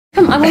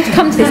I want to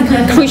come to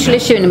this crucial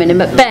issue in a minute,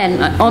 but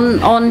Ben, on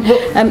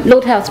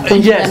Lord Howth's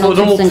point... Yes, well,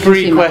 all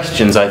three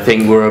questions, I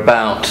think, were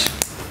about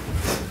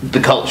the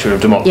culture of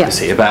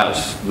democracy, about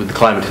with the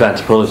climate of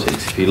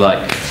anti-politics, if you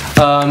like.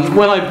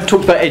 When I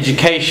talked about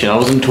education, I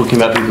wasn't talking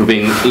about people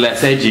being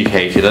less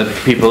educated. I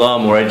think people are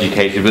more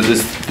educated, but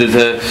there's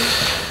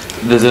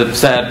a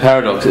sad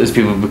paradox as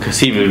people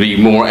seem to be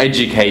more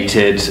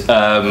educated,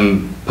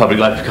 public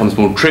life becomes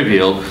more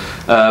trivial.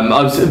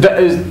 I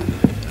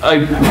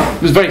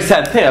was very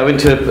sad thing. I went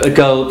to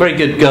a very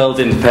good girls'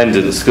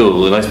 independent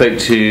school, and I spoke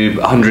to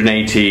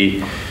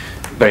 180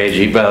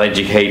 very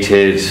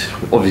well-educated,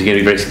 obviously going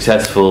to be very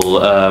successful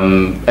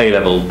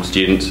A-level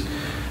students,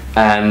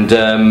 and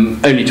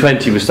only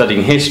 20 were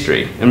studying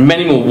history, and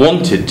many more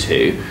wanted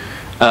to.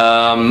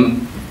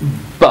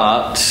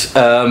 But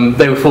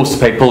they were forced to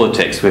pay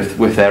politics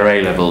with their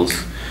A-levels,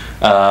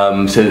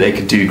 so that they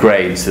could do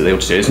grades that they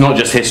ought to do. It's not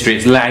just history,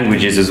 it's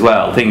languages as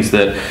well, things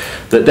that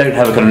don't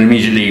have a kind of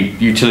immediately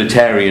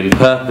utilitarian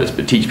purpose,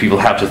 but teach people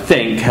how to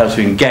think, how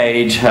to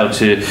engage, how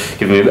to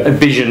give them a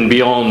vision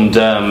beyond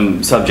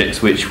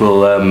subjects which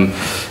will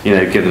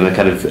give them a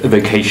kind of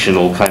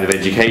vocational kind of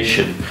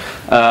education.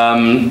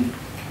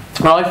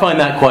 I find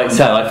that quite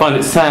sad. I find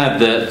it sad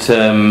that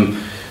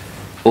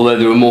although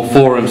there are more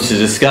forums to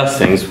discuss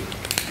things,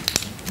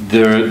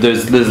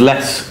 there's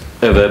less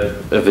of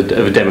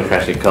a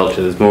democratic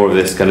culture. There's more of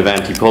this kind of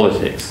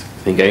anti-politics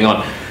thing going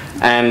on.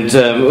 And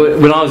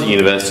when I was at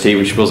university,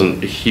 which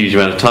wasn't a huge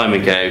amount of time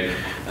ago,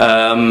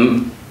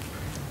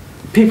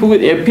 people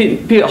highly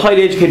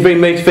educated, very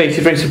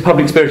motivated, very sort of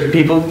public-spirited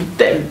people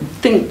don't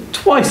think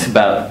twice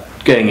about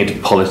going into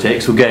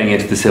politics or going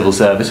into the civil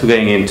service or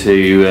going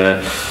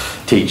into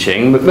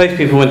teaching. But most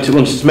people wanted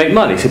to make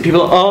money. So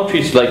people are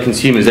treated like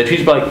consumers. They're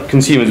treated like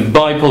consumers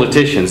by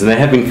politicians, and they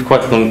have been for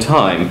quite a long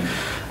time.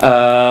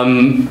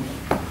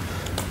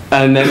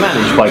 And they're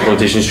managed by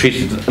politicians,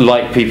 treated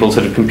like people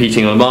sort of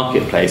competing on a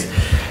marketplace.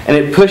 And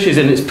it's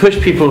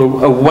pushed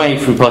people away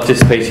from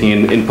participating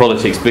in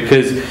politics,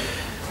 because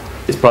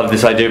it's part of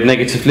this idea of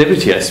negative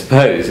liberty, I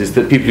suppose, is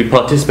that people who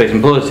participate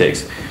in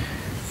politics,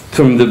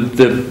 from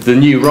the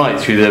new right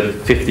through the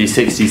 50s,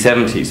 60s,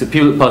 70s, that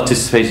people that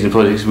participated in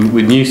politics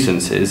were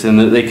nuisances, and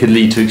that they could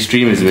lead to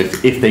extremism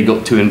if they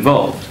got too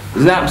involved.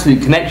 There's an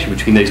absolute connection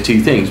between those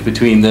two things,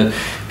 between the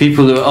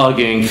people who are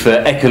arguing for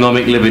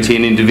economic liberty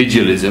and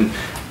individualism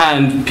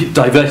and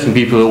diverting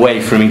people away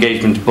from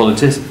engagement in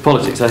politics.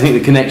 I think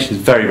the connection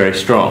is very, very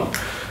strong.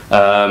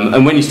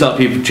 And when you start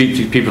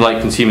treating people like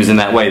consumers in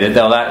that way,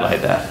 they'll act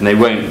like that, and they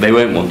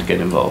won't want to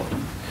get involved.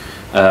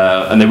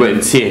 And they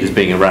won't see it as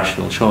being a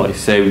rational choice.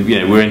 So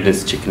we're in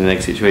this chicken and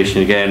egg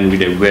situation again.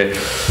 We're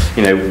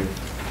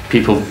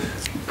people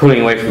pulling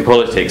away from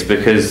politics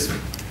because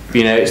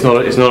it's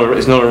not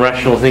a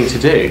rational thing to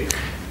do.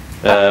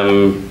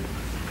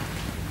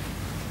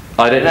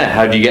 I don't know.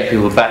 How do you get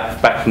people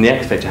back from the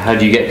X Factor? How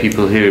do you get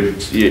people who are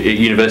at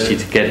university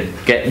to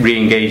get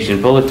re-engaged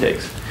in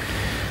politics?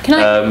 Can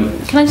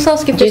I just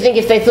ask if... Do you think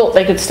if they thought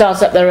they could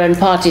start up their own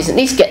parties, at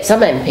least get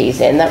some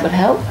MPs in, that would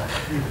help?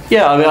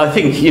 Yeah, I mean, I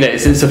think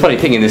it's a funny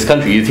thing in this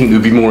country. You'd think there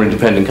would be more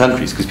independent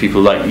countries, because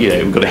people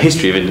we've got a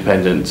history of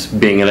independents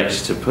being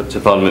elected to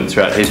Parliament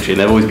throughout history,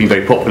 and they've always been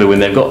very popular when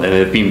they've got there.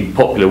 They've been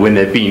popular when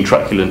they've been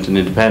truculent and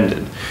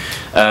independent.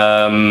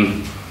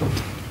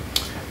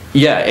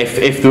 Yeah,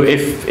 if there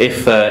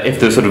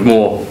were sort of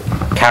more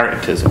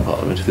characters in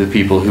Parliament, if there were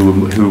people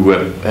who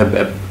were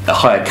a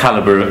higher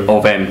calibre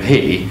of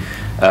MP,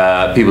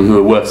 people who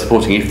were worth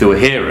supporting, if there were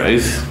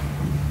heroes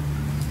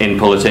in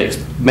politics,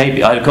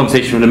 maybe. I had a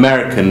conversation with an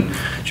American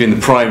during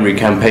the primary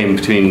campaign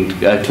between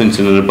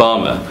Clinton and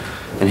Obama,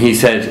 and he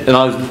said, and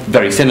I was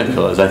very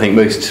cynical, as I think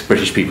most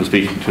British people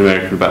speaking to an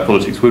American about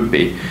politics would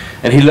be,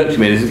 and he looked at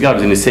me, this guy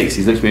was in his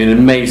 60s, looked at me in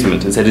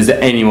amazement and said, is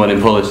there anyone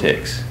in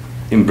politics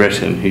in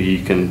Britain who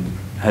you can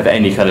have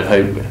any kind of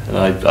hope with? And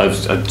I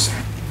was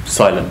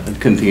silent, I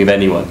couldn't think of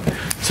anyone.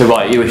 So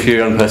right, if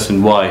you're a young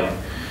person, why?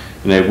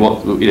 When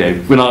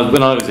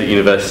I was at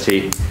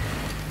university,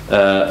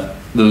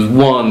 there was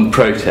one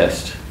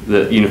protest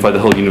that unified the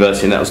whole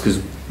university, and that was because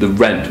the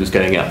rent was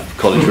going up for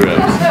college rooms.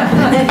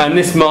 And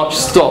this march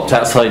stopped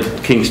outside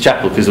King's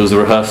Chapel because there was a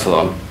rehearsal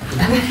on.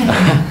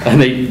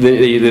 And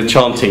the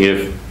chanting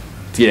of,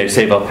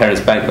 save our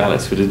parents' bank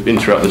balance would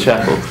interrupt the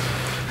chapel,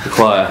 the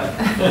choir.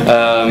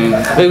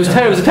 It was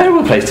a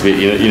terrible place to be,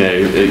 at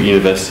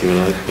university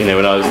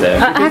when I was there.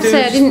 I have to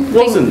say, I didn't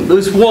think...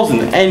 This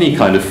wasn't any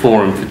kind of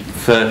forum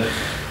for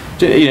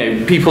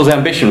people's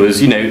ambition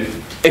was,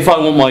 if I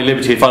want my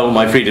liberty, if I want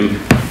my freedom,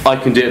 I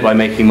can do it by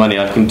making money,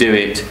 I can do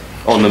it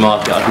on the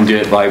market, I can do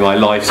it by my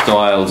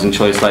lifestyles and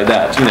choice like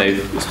that.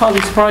 It's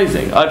hardly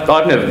surprising.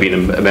 I've never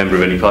been a member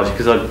of any party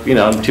because I'm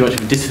too much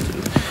of a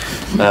dissident.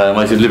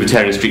 My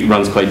libertarian streak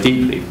runs quite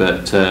deeply,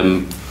 but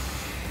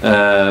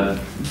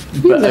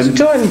You must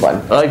join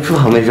one. Well,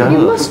 maybe I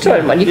will. You must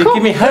join one. You can't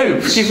give me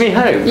hope. preach. Give me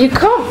hope. You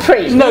can't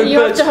preach. No, you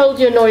have to hold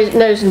your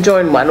nose and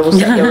join one, or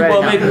set your own.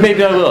 Well,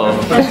 maybe I will.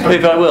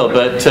 Maybe I will.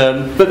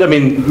 But I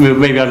mean,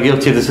 maybe I'm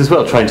guilty of this as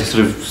well. Trying to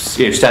sort of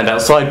stand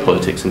outside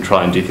politics and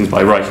try and do things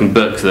by writing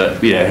books that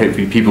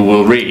hopefully people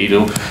will read,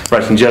 or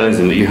writing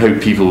journalism that you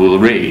hope people will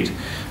read.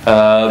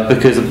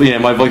 Because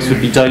my voice would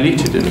be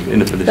diluted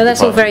in a political But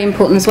that's all party. very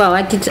important as well.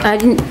 I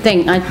didn't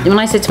think when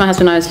I said to my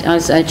husband I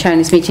was chairing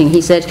this meeting,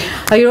 he said,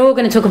 "Oh, you're all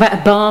going to talk about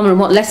Obama and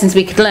what lessons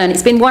we could learn."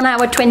 It's been 1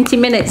 hour 20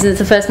 minutes since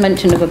the first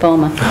mention of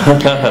Obama,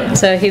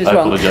 so he was I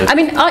wrong. apologise. I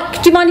mean,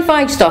 do you mind if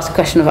I just ask a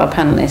question of our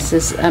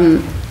panellists?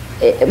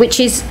 Which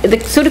is the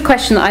sort of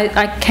question that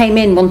I came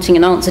in wanting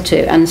an answer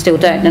to and still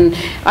don't. And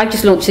I've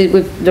just launched it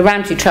with the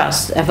Roundtree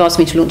Trust. Have asked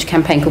me to launch a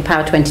campaign called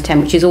Power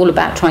 2010, which is all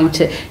about trying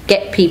to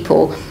get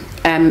people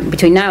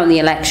between now and the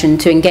election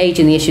to engage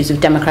in the issues of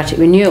democratic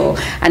renewal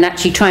and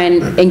actually try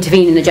and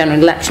intervene in the general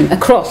election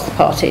across the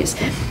parties.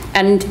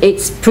 And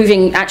it's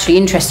proving, actually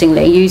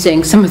interestingly,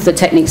 using some of the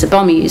techniques that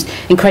Obama used,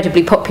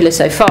 incredibly popular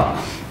so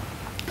far.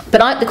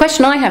 But the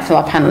question I have for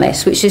our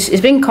panellists, which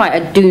has been quite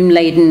a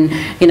doom-laden,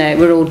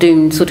 we're all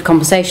doomed sort of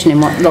conversation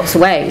in lots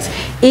of ways,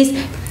 is,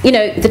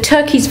 the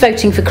turkeys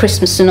voting for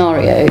Christmas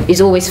scenario is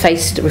always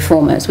faced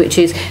reformers, which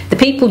is the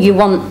people you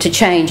want to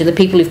change are the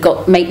people who've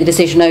got to make the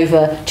decision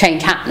over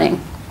change happening.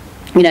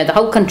 The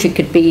whole country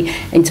could be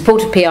in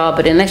support of PR,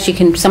 but unless you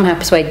can somehow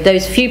persuade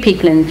those few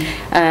people in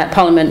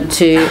Parliament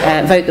to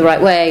vote the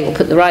right way or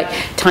put the right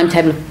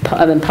timetable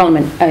in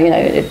Parliament,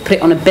 put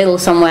it on a bill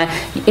somewhere,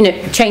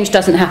 change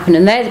doesn't happen,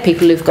 and they're the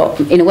people who've got,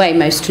 in a way,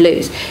 most to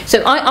lose.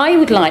 So I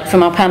would like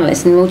from our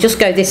panellists, and we'll just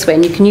go this way,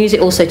 and you can use it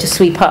also to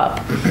sweep up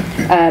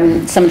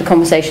some of the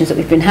conversations that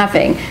we've been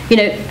having.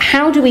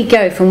 How do we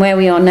go from where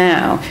we are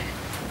now?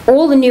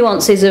 All the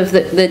nuances of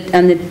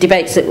the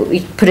debates that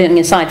we putting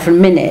aside for a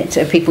minute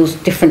of people's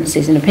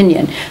differences in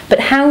opinion, but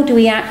how do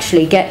we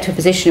actually get to a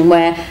position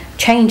where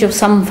change of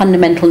some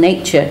fundamental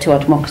nature to our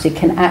democracy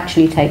can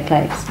actually take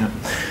place?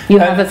 You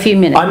have a few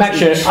minutes.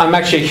 I'm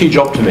actually a huge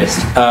optimist.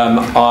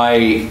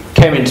 I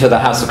came into the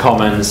House of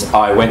Commons.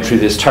 I went through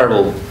this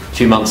terrible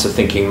few months of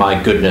thinking,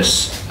 my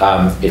goodness,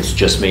 it's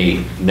just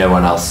me. No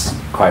one else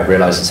quite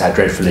realises how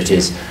dreadful it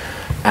is.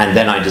 And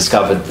then I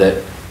discovered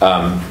that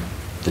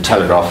the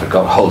Telegraph had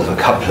got hold of a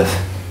couple of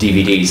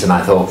DVDs, and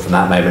I thought from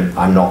that moment,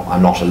 I'm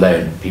not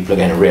alone. People are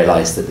going to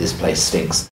realise that this place stinks.